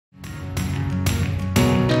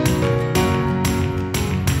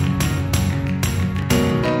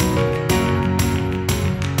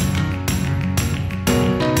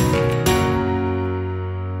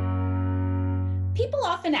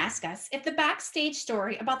often ask us if the backstage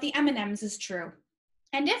story about the M&Ms is true.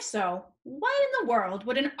 And if so, why in the world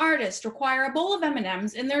would an artist require a bowl of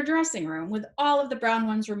M&Ms in their dressing room with all of the brown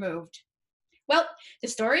ones removed? Well, the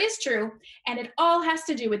story is true, and it all has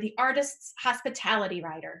to do with the artist's hospitality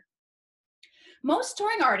rider. Most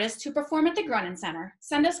touring artists who perform at the Grunin Center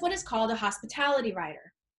send us what is called a hospitality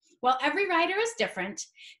rider. While every rider is different,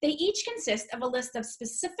 they each consist of a list of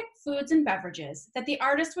specific foods and beverages that the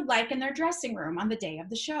artist would like in their dressing room on the day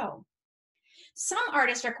of the show. Some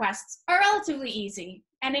artist requests are relatively easy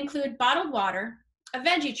and include bottled water, a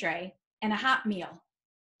veggie tray, and a hot meal.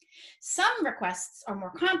 Some requests are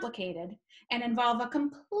more complicated and involve a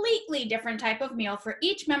completely different type of meal for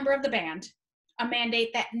each member of the band, a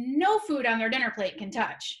mandate that no food on their dinner plate can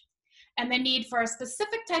touch, and the need for a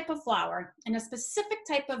specific type of flower and a specific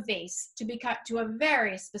type of vase to be cut to a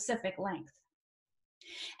very specific length.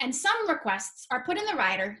 And some requests are put in the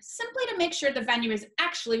rider simply to make sure the venue is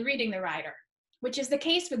actually reading the rider, which is the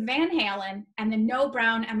case with Van Halen and the no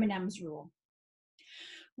brown M&Ms rule.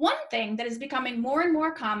 One thing that is becoming more and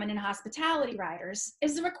more common in hospitality riders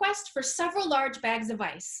is the request for several large bags of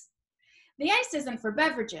ice. The ice isn't for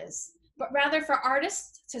beverages, but rather for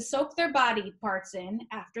artists to soak their body parts in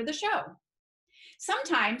after the show.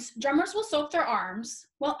 Sometimes drummers will soak their arms,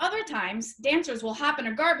 while other times dancers will hop in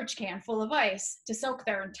a garbage can full of ice to soak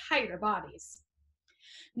their entire bodies.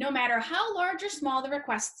 No matter how large or small the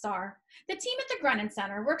requests are, the team at the Grunin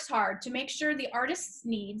Center works hard to make sure the artist's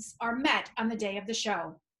needs are met on the day of the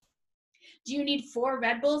show. Do you need 4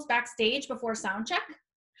 Red Bulls backstage before sound check?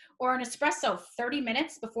 Or an espresso 30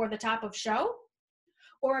 minutes before the top of show?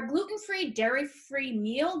 Or a gluten-free, dairy-free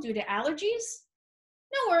meal due to allergies?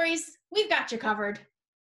 No worries, we've got you covered.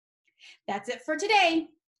 That's it for today.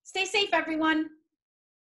 Stay safe, everyone.